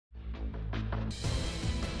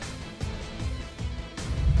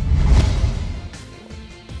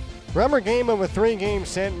Rubber game of a 3-game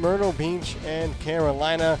set, Myrtle Beach and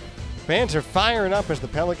Carolina. Fans are firing up as the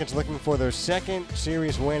Pelicans looking for their second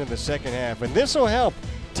series win of the second half. And this will help.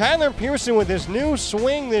 Tyler Pearson with his new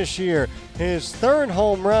swing this year, his third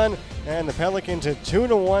home run, and the Pelicans a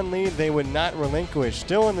 2-1 lead they would not relinquish.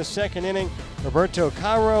 Still in the second inning, Roberto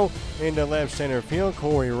Caro into left center field.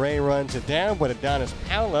 Corey Ray runs it down, but Adonis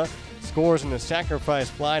Paula scores in the sacrifice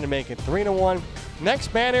fly to make it 3-1. Next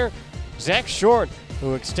batter, Zach Short,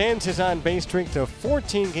 who extends his on-base streak to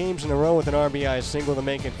 14 games in a row with an RBI single to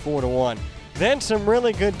make it 4-1. Then some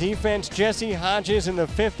really good defense. Jesse Hodges in the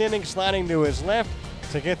 5th inning sliding to his left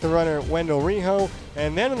to get the runner Wendell Rijo.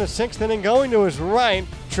 And then in the 6th inning going to his right,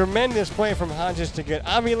 tremendous play from Hodges to get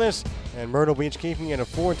Aviles. And Myrtle Beach keeping it a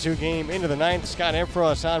 4-2 game into the 9th. Scott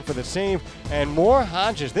Efros on for the save. And more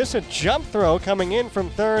Hodges. This is a jump throw coming in from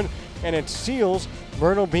third, and it seals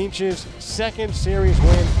Myrtle Beach's second series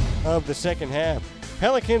win of the second half.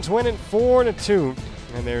 Pelicans win it 4-2,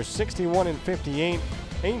 and they're 61-58,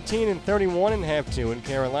 18-31 in half two, and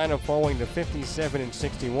Carolina falling to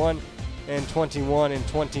 57-61 and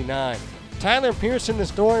 21-29. Tyler Pearson the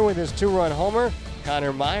story with his 2-run homer.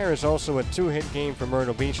 Connor Myers also a 2-hit game for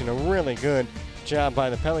Myrtle Beach, and a really good job by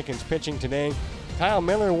the Pelicans pitching today. Kyle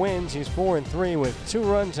Miller wins. He's 4-3 with 2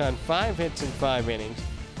 runs on 5 hits in 5 innings.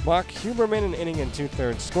 Mark Huberman an inning and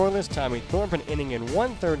 2/3 scoreless. Tommy Thorpe an inning and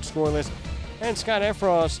 1/3 scoreless. And Scott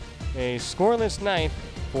Efros a scoreless ninth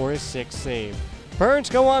for his 6th save. Birds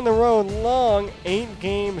go on the road, long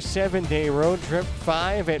 8-game, 7-day road trip,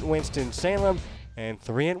 5 at Winston-Salem and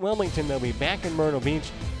 3 at Wilmington. They'll be back in Myrtle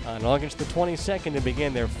Beach on August the 22nd to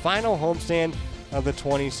begin their final homestand of the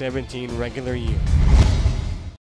 2017 regular year.